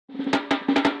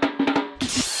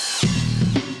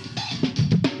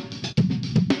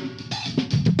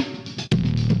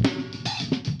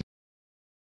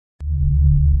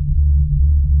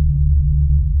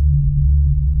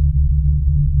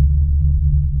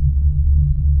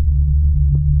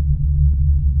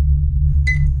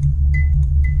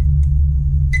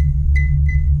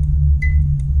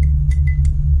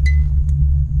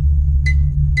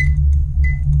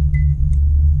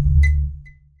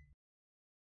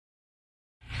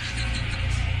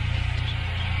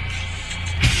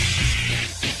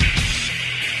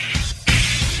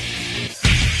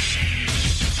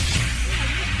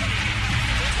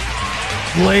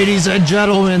Ladies and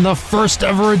gentlemen, the first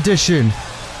ever edition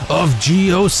of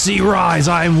GOC Rise.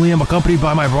 I am Liam, accompanied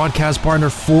by my broadcast partner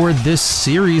for this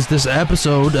series. This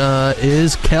episode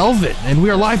is Kelvin, and we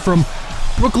are live from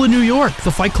Brooklyn, New York,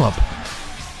 the Fight Club.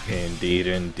 Indeed,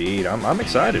 indeed. I'm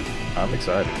excited. I'm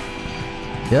excited.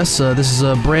 Yes, this is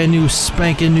a brand new,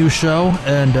 spanking new show,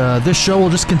 and this show will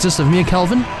just consist of me and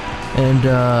Kelvin, and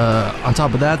on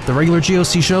top of that, the regular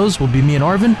GOC shows will be me and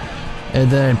Arvin, and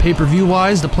then pay-per-view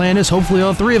wise, the plan is hopefully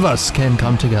all three of us can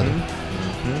come together.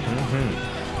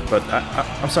 But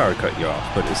I'm sorry to cut you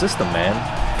off, but is this the man,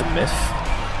 the myth,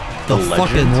 the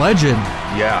fucking legend?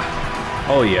 Yeah.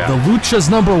 Oh yeah. The Lucha's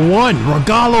 #1,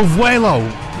 Regalo Vuelo.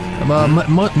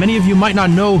 Many of you might not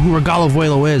know who Regalo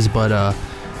Vuelo is, but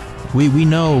we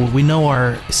know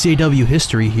our CAW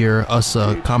history here, us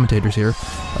commentators here.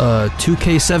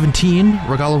 2K17,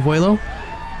 Regalo Vuelo.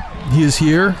 He is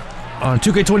here on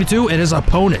 2K22, and his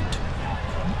opponent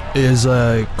is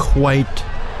quite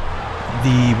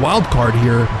the wild card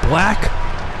here, Black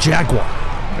Jaguar.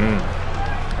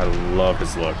 I love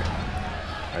his look.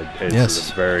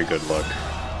 It's a very good look.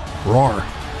 Roar.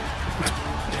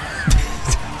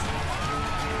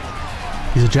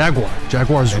 He's a Jaguar.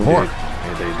 Jaguars roar.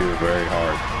 They do very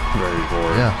hard, very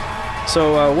roar. Yeah.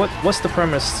 So what's the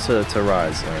premise to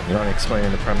Rise? You want to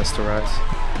explain the premise to Rise?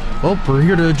 Well, we're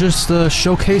here to just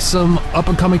showcase some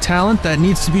up-and-coming talent that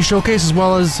needs to be showcased, as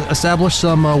well as establish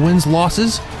some wins,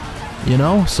 losses, you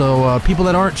know? So people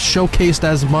that aren't showcased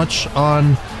as much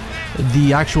on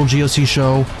the actual GOC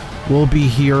show will be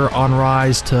here on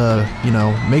Rise to, you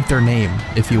know, make their name,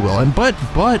 if you will. And but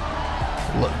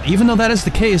even though that is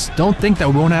the case, don't think that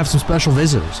we won't have some special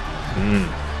visitors.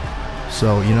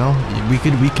 So, you know, we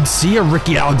could see a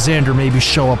Ricky Alexander maybe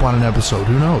show up on an episode.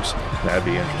 Who knows? That'd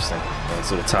be interesting.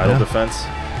 Is it a title defense?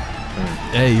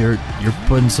 Hey, you're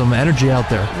putting some energy out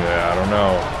there. Yeah, I don't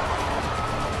know.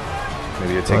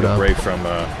 Maybe you take a break from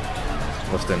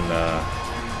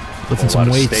lifting some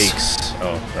weights. Steaks.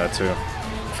 Oh, that too.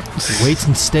 Weights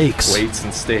and steaks. Weights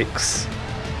and steaks.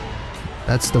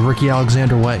 That's the Ricky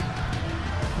Alexander way.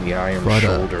 The iron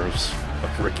shoulders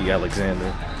of Ricky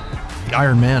Alexander. The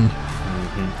Iron Man.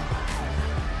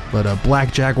 But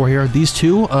Black Jaguar here. These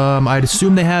two, I'd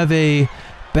assume they have a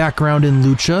background in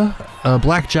Lucha.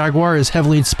 Black Jaguar is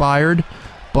heavily inspired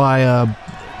by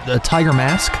the Tiger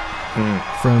Mask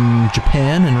from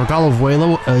Japan, and Regalo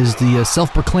Vuelo is the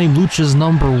self-proclaimed Lucha's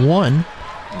 #1.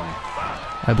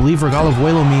 I believe Regalo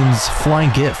Vuelo means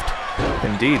flying gift.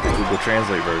 Indeed, the Google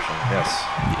Translate version, yes.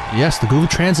 Yes, the Google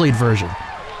Translate version.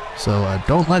 So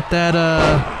don't let that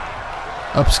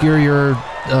obscure your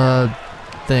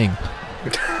thing.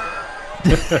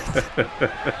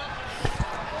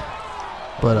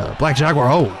 But Black Jaguar,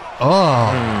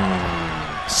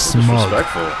 smug.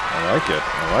 Disrespectful. I like it.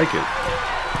 I like it.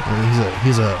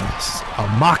 He's a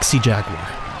moxie Jaguar.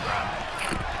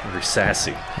 Very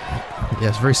sassy.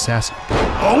 Yes, very sassy.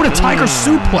 Oh, and a Tiger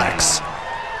suplex.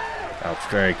 That's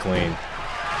very clean.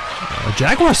 A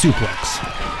Jaguar suplex.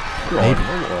 We're on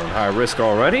high risk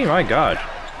already? My God.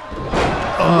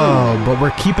 Oh, but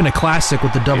we're keeping it classic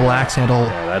with the double axe handle.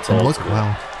 Yeah, that's old school.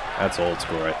 Wow. That's old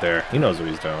school right there. He knows what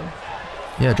he's doing.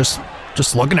 Yeah, just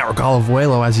looking at Regalo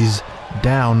Vuelo as he's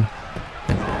down.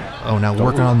 And, now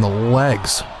working on the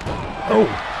legs.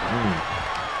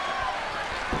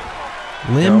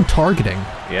 Limb targeting.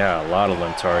 Yeah, a lot of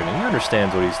limb targeting. He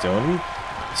understands what he's doing.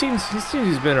 He seems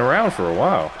he's been around for a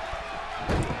while.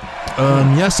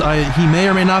 Yes, he may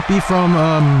or may not be from,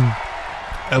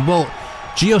 well,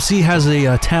 GOC has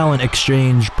a talent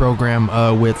exchange program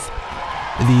with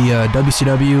the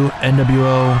WCW,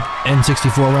 NWO,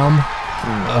 N64 realm.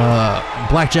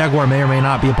 Black Jaguar may or may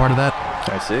not be a part of that.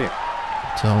 I see.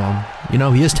 So, you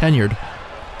know, he is tenured.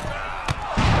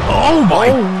 Oh my!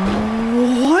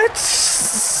 What?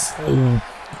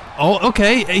 Oh,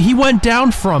 okay. He went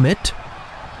down from it.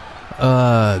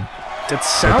 It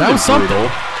sounded that was something.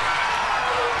 brutal.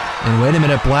 And wait a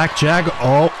minute, Black Jag.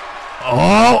 Oh!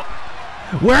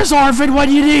 Where's Arvin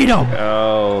when you need him?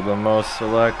 Oh, the most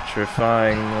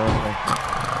electrifying moment.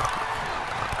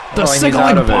 The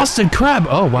single-leg Boston Crab.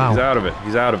 Oh, wow. He's out of it.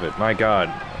 He's out of it. My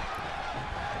God.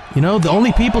 You know, the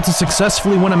only people to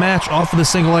successfully win a match off of the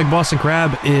single-leg Boston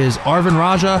Crab is Arvin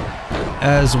Raja,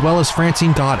 as well as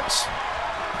Francine Goddess.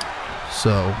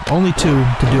 So, only two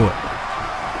to do it.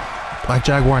 Black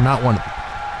Jaguar, not one of them.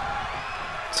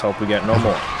 Let's hope we get no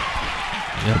more.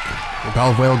 Yep.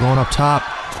 Regalo Vuelo going up top.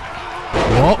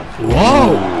 Whoa!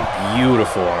 Whoa! Ooh,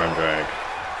 beautiful arm drag.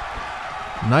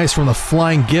 Nice from the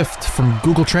flying gift from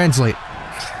Google Translate.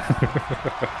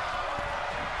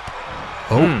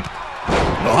 Oh.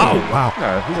 Oh, wow.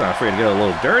 He's not afraid to get a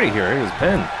little dirty here. He was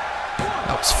pinned.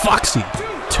 That was Foxy.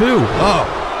 2. Oh.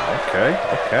 Okay,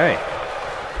 okay.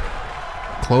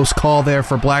 Close call there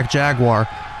for Black Jaguar.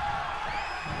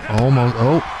 Almost.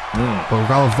 Oh. But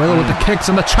Vuelo with the kicks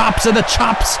and the chops and the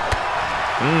chops.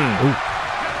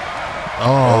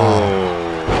 Oh.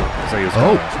 Looks like he was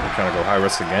trying to go high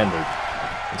risk again to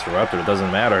interrupt it. It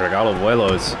doesn't matter. Regalo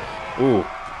Vuelo is,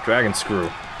 dragon screw.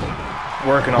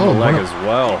 Working on the leg as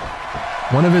well.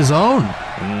 One of his own.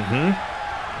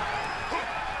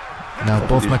 Now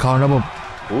both my collar double.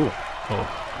 Ooh.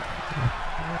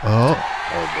 Oh.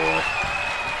 Oh boy.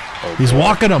 He's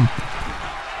walking him.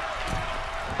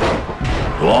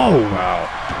 Whoa. Wow.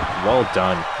 Well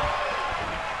done.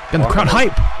 Getting the crowd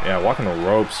hype. Yeah, walking the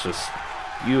ropes just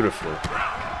beautifully.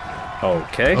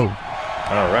 Okay. Oh.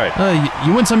 All right.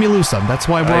 You win some, you lose some. That's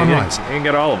why we're on Rise. You can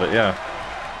get all of it, yeah.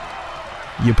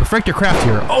 You perfect your craft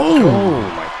here. Oh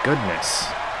my goodness.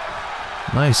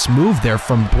 Nice move there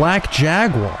from Black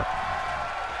Jaguar.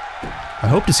 I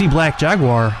hope to see Black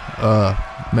Jaguar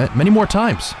many more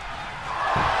times.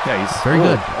 Yeah, he's very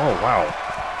good. Oh wow.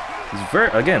 He's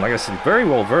again, like I said, very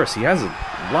well versed. He has a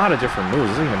lot of different moves.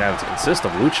 Doesn't even have to consist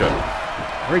of lucha.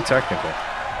 Very technical.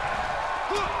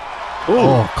 Ooh.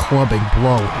 Oh, clubbing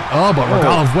blow. Oh, but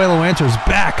Regalo Vuelo answers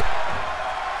back.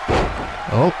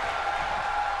 Oh.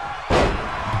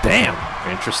 Damn.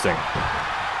 Interesting.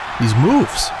 These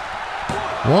moves.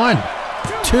 1,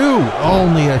 2.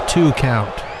 Only a 2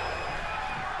 count.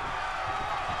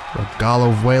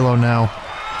 Regalo Vuelo now.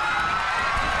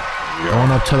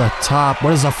 Going up to the top.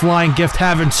 What does the flying gift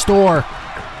have in store?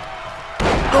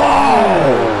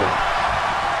 Oh!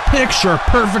 Picture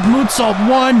perfect moonsault.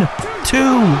 1, 2.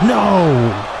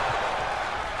 No.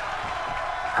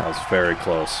 That was very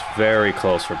close. Very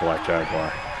close for Black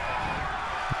Jaguar.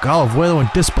 Regalo Vuelo in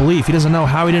disbelief. He doesn't know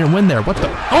how he didn't win there. What the?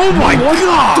 Oh my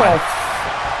god!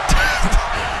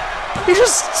 He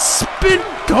just spin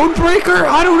Codebreaker?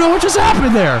 I don't know what just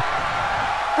happened there.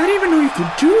 I didn't even know you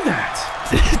could do that.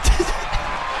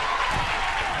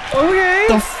 Okay.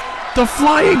 The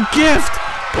flying gift.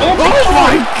 Oh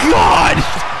my god!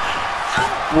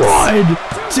 1,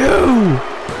 2.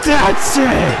 That's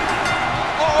it.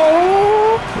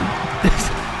 Oh.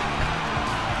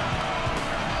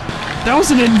 That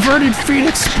was an inverted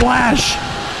Phoenix splash.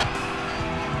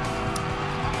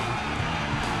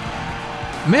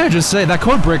 May I just say that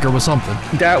Codebreaker was something.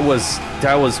 That was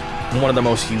one of the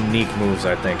most unique moves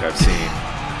I think I've seen.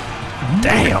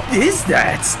 Damn. What is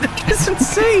that? That's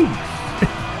insane.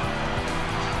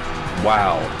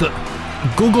 Wow. The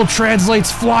Google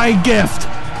translates flying gift.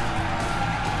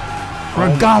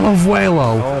 Regalo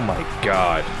Vuelo. Oh my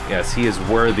god. Yes, he is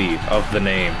worthy of the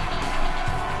name.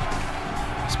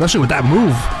 Especially with that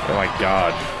move. Oh my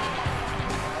god.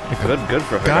 Good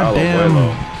for Regalo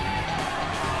Vuelo.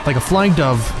 Like a flying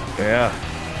dove. Yeah.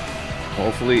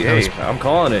 Hopefully, I'm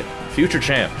calling it. Future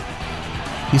champ.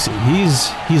 He's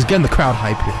getting the crowd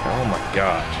hype here. Oh my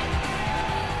god.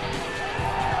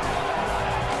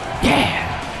 Yeah.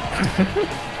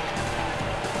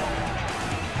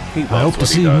 I hope to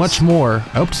see much more.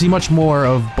 I hope to see much more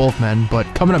of both men. But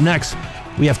coming up next,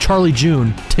 we have Charli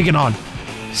June taking on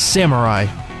Samurai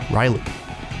Riley.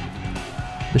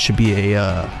 This should be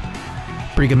a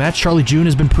pretty good match. Charli June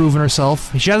has been proving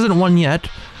herself. She hasn't won yet,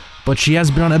 but she has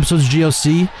been on episodes of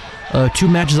GOC. 2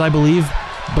 matches, I believe,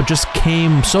 but just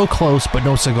came so close, but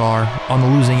no cigar on the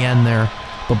losing end there.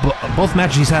 But both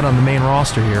matches he's had on the main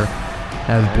roster here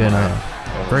have been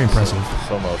very impressive.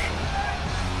 Slow motion.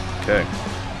 Okay.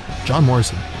 John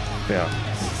Morrison. Yeah.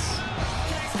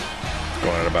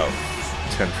 Going at about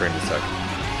 10 frames a second.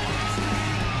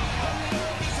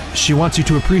 She wants you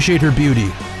to appreciate her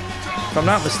beauty. If I'm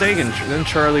not mistaken, didn't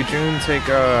Charli June take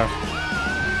the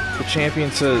champion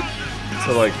to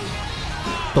like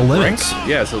the limits?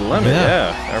 Yeah, to the limit.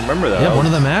 Yeah, I remember that. Yeah, one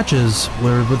of the matches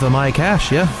were with the Maya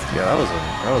Cash. Yeah. Yeah, that was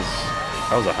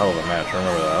a hell of a match. I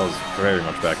remember that. That was very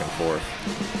much back and forth.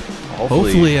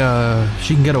 Hopefully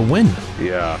she can get a win.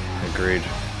 Yeah, agreed.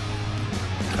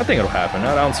 I think it'll happen.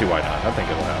 I don't see why not. I think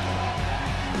it'll happen.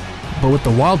 But with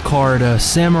the wild card,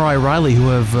 Samurai Riley,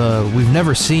 who we've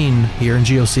never seen here in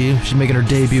GOC, she's making her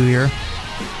debut here.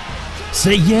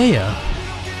 Say yeah!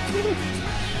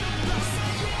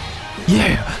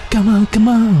 Yeah! Come on, come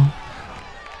on!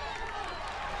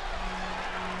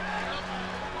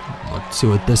 Let's see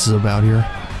what this is about here.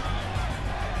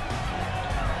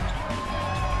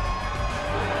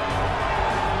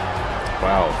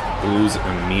 Wow, lose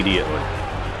immediately.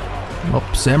 Well,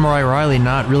 Samurai Riley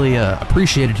not really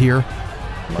appreciated here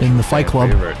in the Fight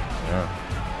Club. Yeah.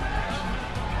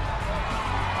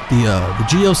 The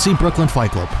GOC Brooklyn Fight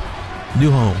Club.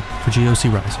 New home for GOC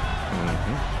Rising.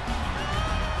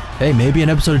 Hey, maybe an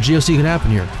episode of GOC can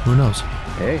happen here. Who knows?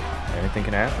 Hey, anything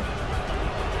can happen.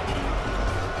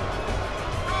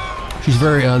 She's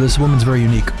very, this woman's very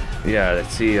unique. Yeah, I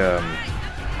see,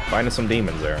 finding some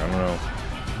demons there. I don't know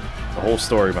the whole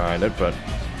story behind it, but...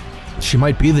 She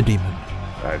might be the demon.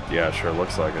 Yeah, it sure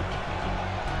looks like it.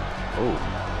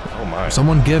 Oh my.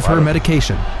 Someone give her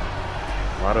medication.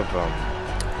 A lot of,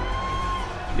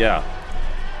 yeah.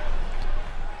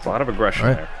 There's a lot of aggression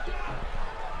there.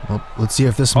 Well, let's see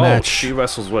if this match... she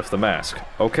wrestles with the mask.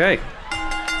 Okay.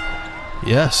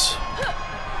 Yes.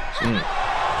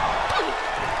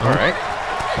 Alright.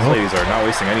 These ladies are not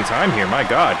wasting any time here, my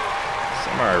god.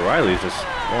 Samurai Riley's just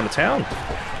going to town.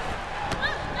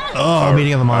 Oh,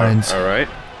 meeting of the minds. Alright.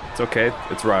 It's okay.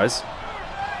 It's Rise.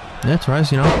 Yeah, it's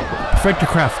Rise, you know. Perfect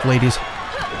your craft, ladies.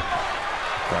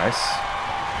 Nice.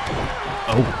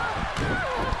 Oh.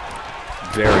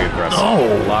 Very aggressive.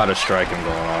 Oh. A lot of striking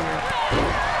going on here.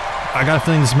 I got a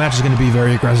feeling this match is going to be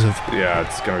very aggressive. Yeah,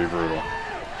 it's going to be brutal.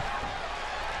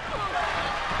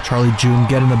 Charli June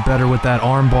getting the better with that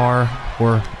arm bar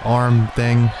or arm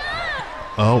thing.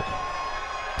 Oh.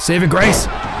 Saving grace!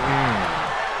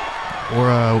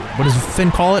 Or, what does Finn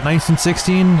call it?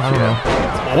 1916? I don't know.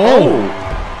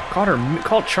 Oh!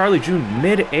 Caught Charli June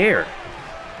mid-air.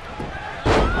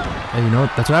 Hey, you know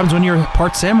what? That's what happens when you're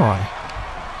part samurai.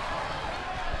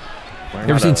 You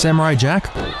ever seen Samurai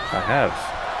Jack? I have.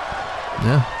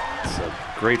 Yeah. It's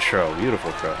a great show.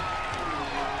 Beautiful show.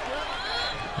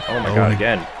 Oh my god,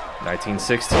 again.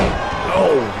 1916.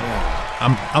 Oh,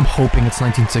 man. I'm hoping it's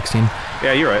 1916.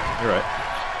 Yeah, you're right. You're right.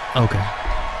 Okay.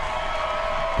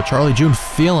 But Charli June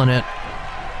feeling it.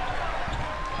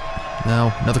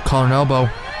 Now, another collar and elbow.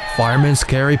 Fireman's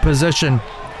carry position.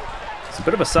 It's a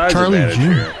bit of a size advantage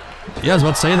here. Yeah, I was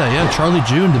about to say that. Yeah, Charli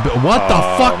June. What the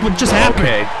fuck? What just happened?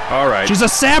 Okay, alright. She's a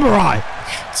samurai!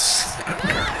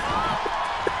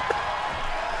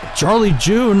 Charli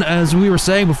June, as we were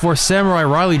saying before, Samurai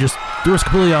Riley just threw us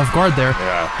completely off guard there.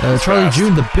 Yeah. Charli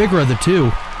June, the bigger of the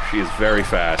two. She is very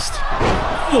fast.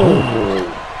 Oh.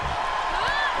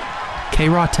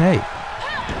 K-Rate.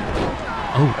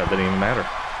 Oh. That didn't even matter.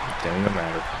 Didn't even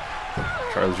matter.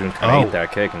 Charli June kind of ate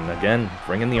that kick, and again,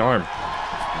 bringing the arm.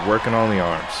 Working on the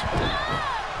arms.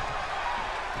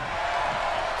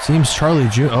 Seems Charli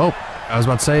June. Oh, I was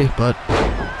about to say, but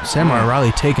Samurai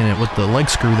Riley taking it with the leg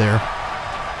screw there.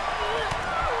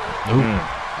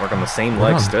 Work on the same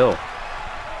leg still.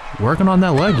 Working on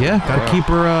that leg, yeah. Gotta keep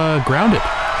her grounded.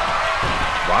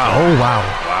 Wow. Oh, wow.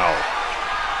 Wow.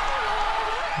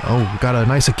 Oh, we got a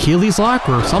nice Achilles lock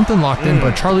or something locked in,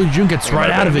 but Charli June gets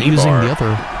right out of it using the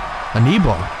other. A knee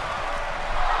bar.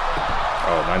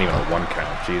 Oh, not even a 1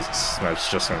 count. Jesus. That's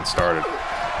just getting started.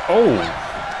 Oh!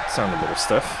 Sounded a little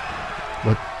stiff.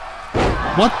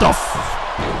 What the f...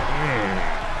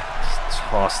 Just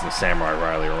tossing Samurai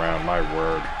Riley around, my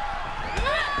word.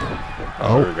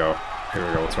 Oh, here we go. Here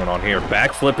we go. What's going on here?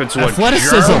 Backflip into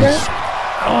athleticism.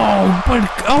 Oh, but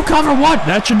cover what?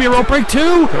 That should be a rope break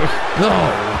too.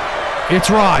 Oh, it's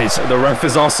Rise. The ref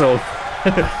is also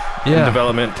in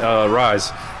development.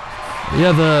 Rise.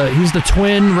 Yeah, he's the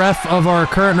twin ref of our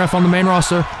current ref on the main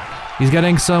roster. He's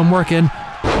getting some work in.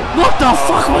 What the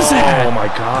fuck was that? Oh my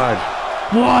god.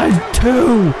 1,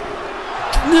 2.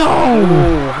 No.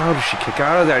 Oh, how did she kick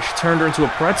out of that? She turned her into a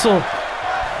pretzel.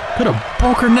 Could have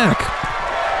broke her neck.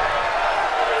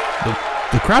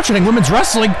 The crouching women's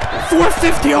wrestling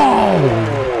 450. Oh!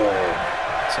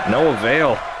 No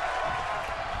avail.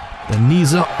 The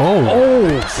knees up.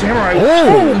 Oh, Samurai.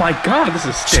 Oh my god, this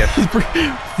is stiff. We're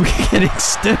getting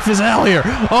stiff as hell here.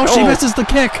 Oh, she misses the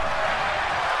kick.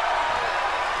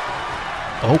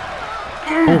 Oh.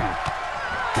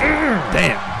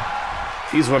 Damn.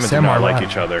 These women do not like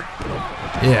each other.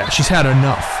 Yeah, she's had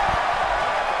enough.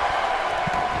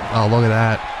 Oh, look at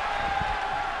that.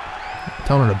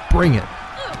 Telling her to bring it.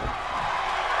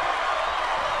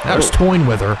 That was toying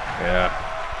with her. Yeah.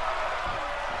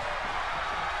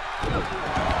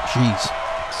 Jeez.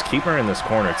 Just keep her in this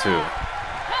corner, too.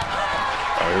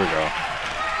 Oh, here we go.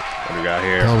 What do we got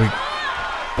here?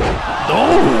 Oh,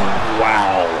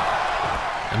 wow.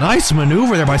 A nice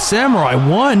maneuver there by Samurai.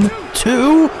 1,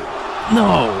 2.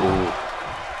 No. Ooh.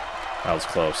 That was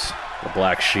close. The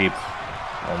black sheep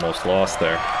almost lost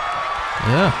there.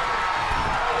 Yeah.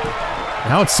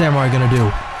 Now what's Samurai gonna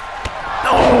do?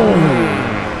 Oh!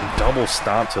 Double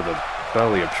stomp to the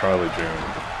belly of Charli June.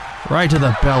 Right to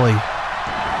the belly.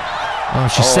 Oh,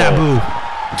 she's Sabu.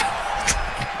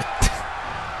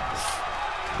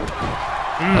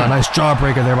 A nice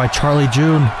jawbreaker there by Charli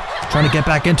June. Trying to get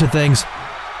back into things.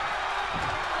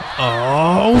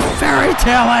 Oh, fairy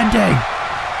tale ending.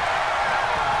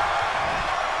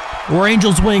 or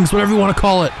angel's wings, whatever you want to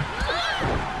call it.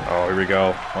 Oh, here we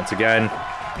go. Once again,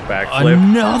 backflip.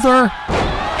 Another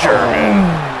German.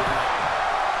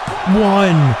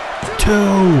 1, 2.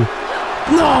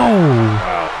 No!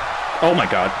 Wow. Oh my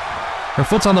god. Her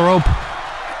foot's on the rope.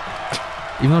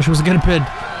 Even though she wasn't getting pinned.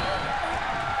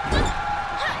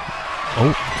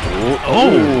 Oh.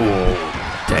 Oh!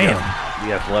 Damn.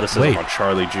 The athleticism on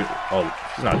Charli June. Oh,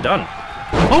 she's not done.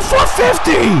 Oh,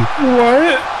 450!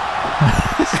 What?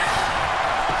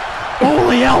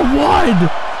 Holy hell, 1,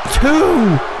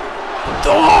 2.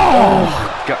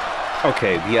 Oh! God.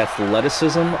 Okay, the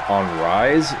athleticism on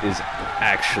Rise is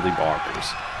actually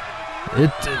bonkers.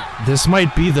 This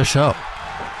might be the show.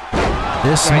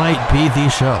 This might be the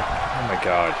show. Oh my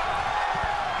god.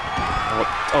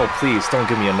 Oh, please, don't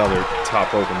give me another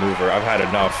top rope maneuver. I've had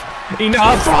enough.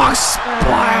 Enough! Frog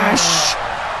splash!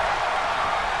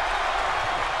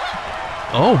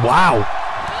 Oh, wow.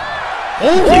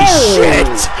 Holy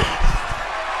shit!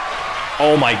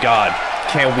 Oh my god.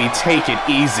 Can we take it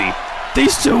easy?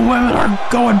 These two women are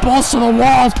going balls to the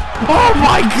walls. Oh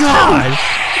my god!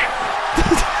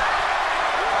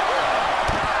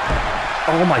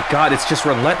 Oh my god, it's just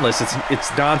relentless.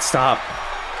 It's non-stop.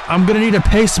 I'm gonna need a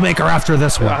pacemaker after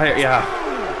this one. Yeah.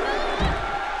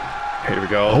 Here we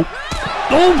go.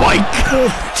 Oh my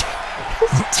god!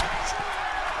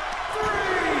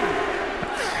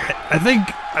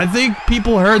 I think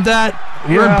people heard that.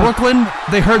 We're in Brooklyn.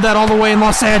 They heard that all the way in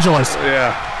Los Angeles.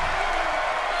 Yeah.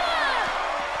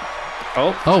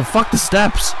 Oh, fuck the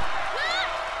steps.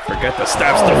 Forget the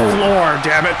steps. The floor,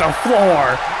 damn it, the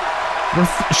floor.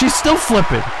 She's still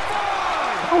flipping.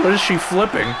 What is she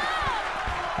flipping?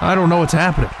 I don't know what's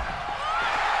happening.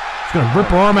 She's gonna rip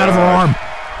her arm out of her arm.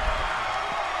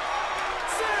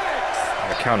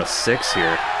 A count of 6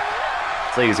 here.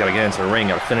 This lady's gotta get into the ring.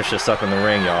 Gotta finish this up in the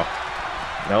ring, y'all.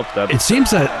 Nope. It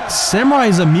seems that Samurai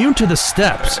is immune to the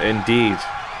steps. Indeed.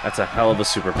 That's a hell of a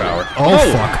superpower. Oh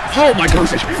fuck. Oh my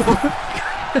gosh.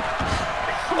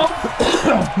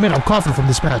 Man, I'm coughing from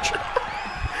this match.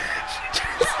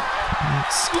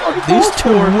 These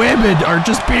two women are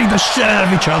just beating the shit out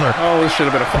of each other. Oh, this should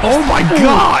have been a false. Oh my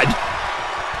god!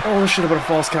 Oh, this should have been a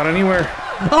false count anywhere.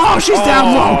 Oh, she's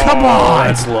down low. Come on.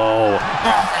 That's low.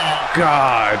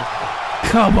 God.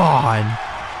 Come on.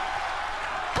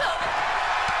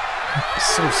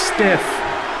 So stiff.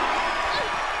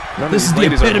 This is the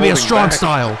epitome of strong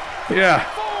style. Yeah.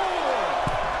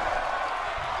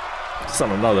 It's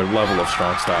on another level of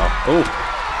strong style. Oh,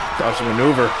 dodge the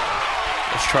maneuver.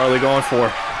 What's Charli going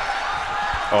for?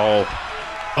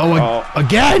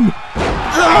 Again?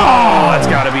 Oh, that's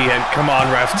gotta be it. Come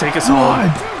on, ref, take us home. 1,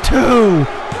 2,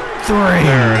 3.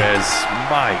 There it is.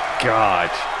 My God.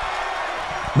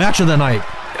 Match of the night.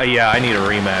 Yeah, I need a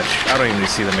rematch. I don't even need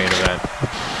to see the main event.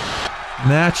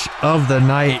 Match of the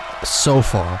night so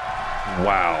far.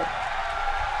 Wow.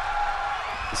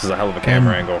 This is a hell of a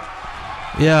camera angle.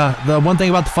 Yeah, the one thing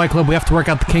about the Fight Club, we have to work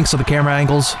out the kinks of the camera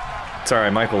angles. It's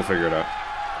alright, Michael will figure it out.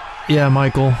 Yeah,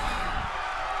 Michael.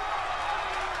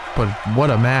 But what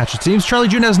a match. It seems Charli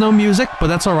June has no music, but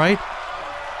that's alright.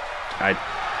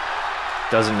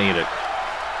 Doesn't need it.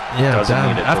 Yeah, doesn't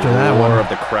need it. After the that roar one. of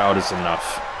the crowd is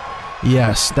enough.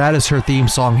 Yes, that is her theme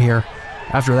song here.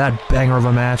 After that banger of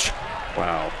a match.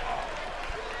 Wow.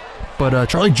 But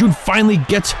Charli June finally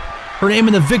gets her name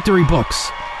in the victory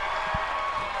books.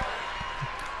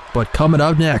 But coming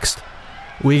up next,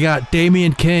 we got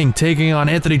Damien King taking on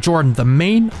Anthony Jordan, the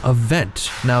main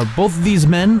event. Now, both of these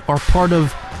men are part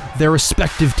of their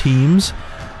respective teams.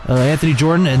 Anthony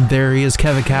Jordan, and there he is,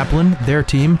 Kevin Kaplan, their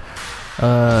team.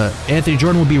 Anthony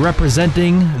Jordan will be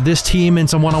representing this team in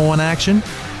some one-on-one action.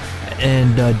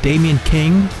 And Damien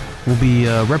King will be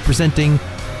representing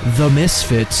the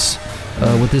Misfits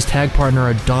with his tag partner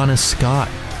Adonis Scott.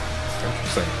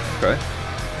 Interesting. Okay.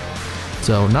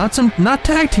 So not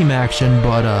tag team action,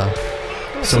 but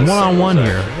some one-on-one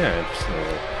here. Yeah, just a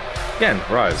little. Again,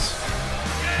 Rise.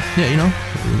 Yeah, you know,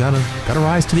 we gotta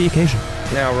rise to the occasion.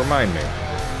 Now remind me,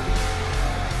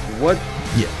 what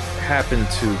happened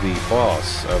to the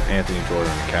boss of Anthony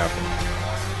Jordan and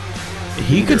Kaplan?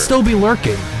 He could still be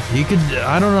lurking. He could,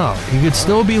 I don't know. He could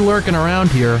still be lurking around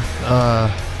here.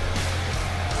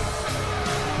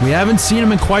 We haven't seen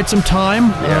him in quite some time.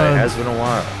 Yeah, it has been a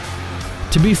while.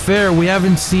 To be fair, we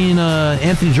haven't seen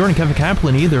Anthony Jordan and Kevin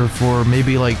Kaplan either for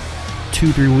maybe like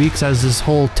 2-3 weeks as this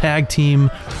whole tag team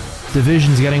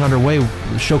division's getting underway,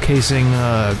 showcasing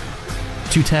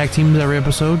 2 tag teams every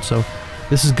episode. So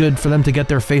this is good for them to get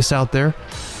their face out there.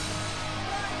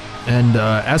 And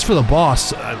as for the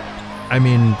boss, I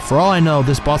mean, for all I know,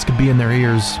 this boss could be in their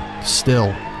ears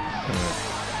still.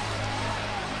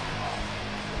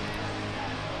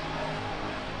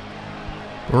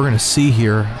 we're gonna see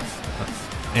here.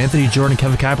 Anthony Jordan and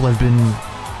Kevin Kaplan have been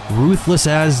ruthless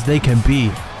as they can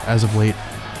be as of late.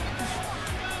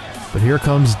 But here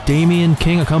comes Damien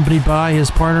King, accompanied by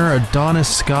his partner Adonis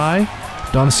Sky.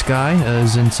 Adonis Sky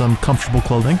is in some comfortable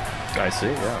clothing. I see,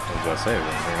 yeah. I was about to say,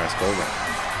 very nice clothing.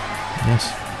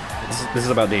 Yes. This is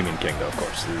about Damien King, though, of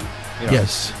course. You know,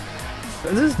 yes.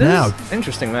 This is an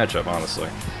interesting matchup, honestly.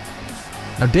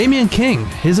 Now, Damien King,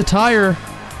 his attire,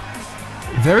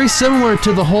 very similar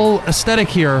to the whole aesthetic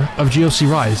here of GOC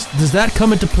Rise. Does that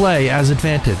come into play as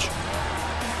advantage?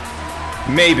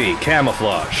 Maybe.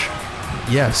 Camouflage.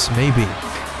 Yes, maybe.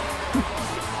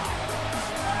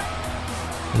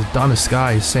 Adonis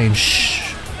Sky is saying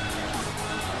shh.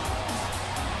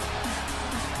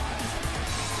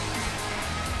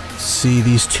 See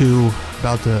these two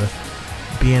about to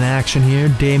be in action here.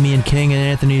 Damien King and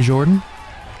Anthony Jordan.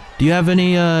 Do you have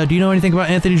any, do you know anything about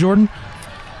Anthony Jordan?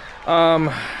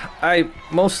 I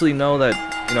mostly know that,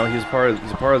 you know, he's a part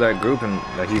of that group and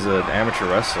that he's an amateur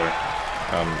wrestler.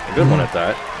 A good one at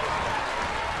that.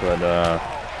 But,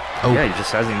 yeah, he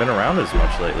just hasn't been around as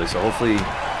much lately, so hopefully...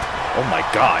 Oh my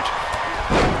god!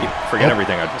 Forget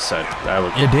everything I just said.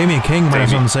 Yeah, Damien King might have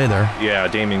something to say there. Yeah,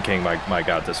 Damien King might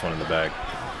got this one in the bag.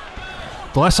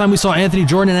 The last time we saw Anthony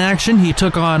Jordan in action, he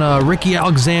took on Ricky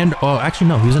Alexander. Oh, actually,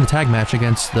 no, he was in a tag match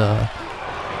against the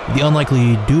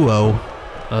unlikely duo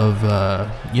of,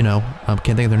 you know, I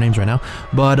can't think of their names right now.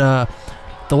 But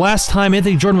the last time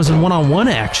Anthony Jordan was in one-on-one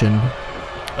action,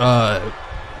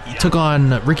 he took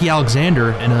on Ricky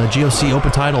Alexander in a GOC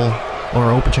open title,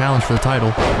 or open challenge for the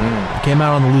title. Came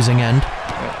out on the losing end.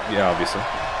 Yeah, obviously.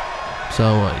 So,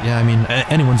 yeah, I mean,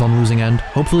 anyone's on the losing end.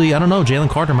 Hopefully, I don't know, Jalen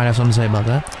Carter might have something to say about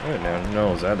that. Who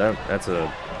knows? That's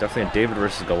definitely a David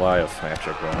versus Goliath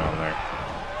matchup going on there.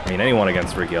 I mean, anyone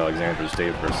against Ricky Alexander is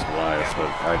David versus Goliath, but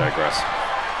I digress.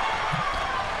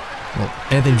 Well,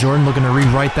 Anthony Jordan looking to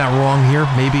rewrite that wrong here.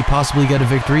 Maybe possibly get a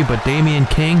victory, but Damien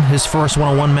King, his first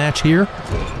one-on-one match here,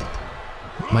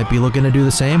 might be looking to do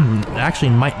the same.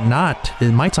 Actually, might not.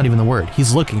 Might's not even the word.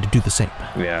 He's looking to do the same.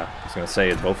 Yeah, I was going to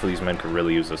say, both of these men could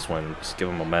really use this win. Just give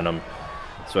them momentum,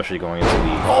 especially going into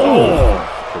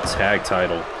the tag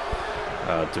title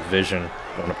division,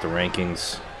 going up the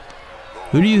rankings.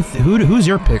 Who's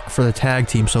your pick for the tag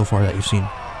team so far that you've seen?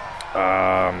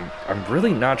 I'm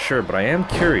really not sure, but I am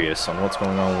curious on what's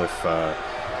going on with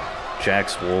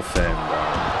Jax Wolf and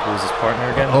who was his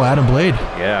partner again? Oh, Adam Blade.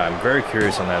 Yeah, I'm very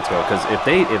curious on that as well, because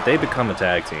if they become a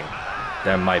tag team,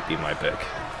 that might be my pick.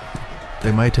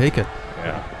 They might take it.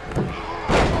 Yeah.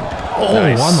 Oh,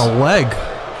 nice. On the leg.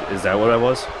 Is that what I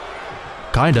was?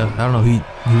 Kinda. I don't know. He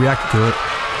reacted to it.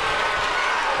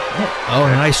 Oh,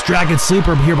 nice dragon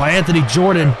sleeper here by Anthony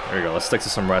Jordan. There you go. Let's stick to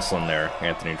some wrestling there,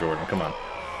 Anthony Jordan. Come on.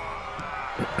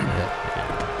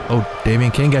 Oh,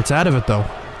 Damien King gets out of it, though.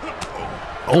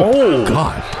 Oh,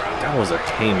 God. That was a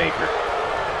haymaker.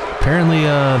 Apparently,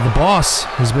 the boss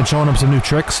has been showing him some new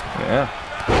tricks. Yeah.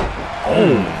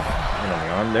 Oh. Right on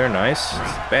the arm there. Nice.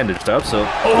 It's bandaged up, so...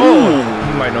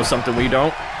 Oh! You might know something we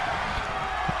don't.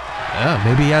 Yeah,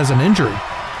 maybe he has an injury.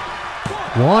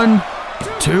 1,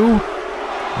 2...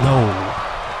 No.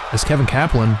 As Kevin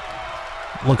Kaplan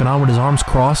looking on with his arms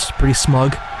crossed, pretty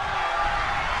smug.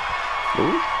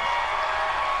 Ooh.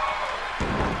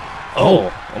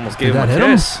 Oh, almost gave him a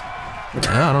kiss.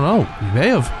 Yeah, I don't know. He may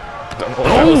have. Don't know what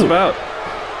that was about.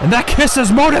 And that kiss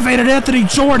has motivated Anthony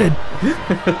Jordan.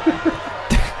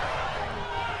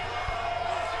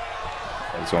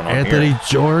 What's going on Anthony here?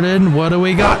 Jordan, what do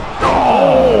we got?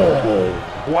 Oh!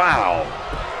 Wow.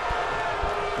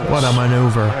 What a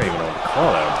maneuver. I don't even know what to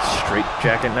call that. Straight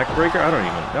jacket neck breaker? I don't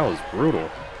even... That was brutal.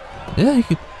 Yeah, you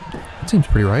could... That seems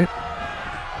pretty right.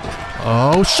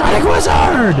 Oh, Shining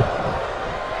Wizard!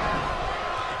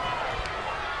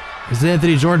 As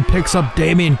Anthony Jordan picks up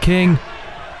Damien King.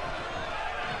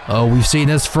 Oh, we've seen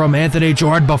this from Anthony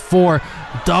Jordan before.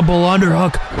 Double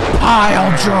underhook,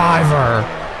 pile driver.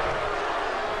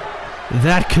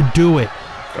 That could do it.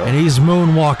 Oh. And he's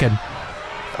moonwalking.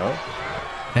 Oh.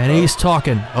 And he's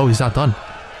talking. Oh, he's not done.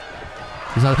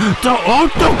 He's not.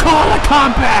 Don't call it a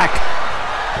comeback.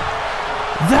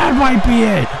 That might be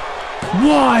it.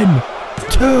 1,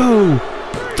 2,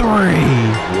 3.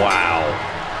 Wow.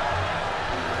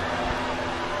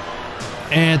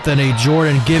 Anthony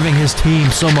Jordan giving his team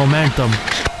some momentum.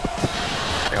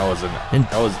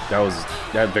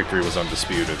 That victory was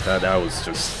undisputed. That was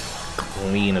just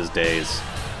clean as days.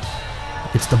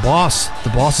 It's the boss. The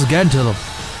boss is getting to them.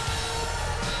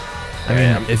 I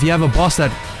mean, if you have a boss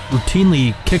that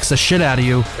routinely kicks the shit out of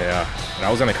you. Yeah. And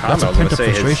I was gonna comment. I was gonna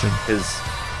say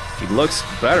he looks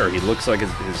better. He looks like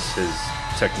his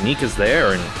technique is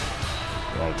there, and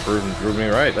well, proved me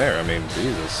right there. I mean,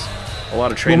 Jesus. A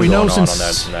lot of training we know going on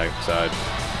since, that side.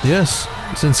 Yes.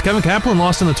 Since Kevin Kaplan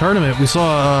lost in the tournament, we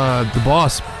saw the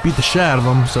boss beat the shit out of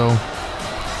him, so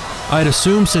I'd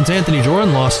assume since Anthony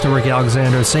Jordan lost to Ricky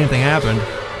Alexander, the same thing happened.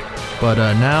 But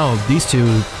now these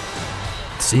two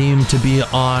seem to be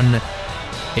on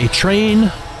a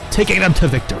train taking them to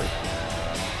victory.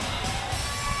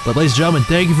 But ladies and gentlemen,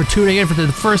 thank you for tuning in for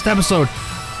the first episode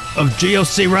of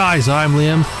GOC Rise. I'm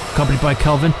Liam, accompanied by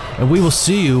Kelvin, and we will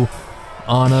see you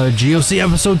on GOC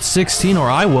episode 16, or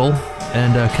I will,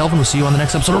 and Kelvin will see you on the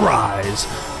next episode of Rise.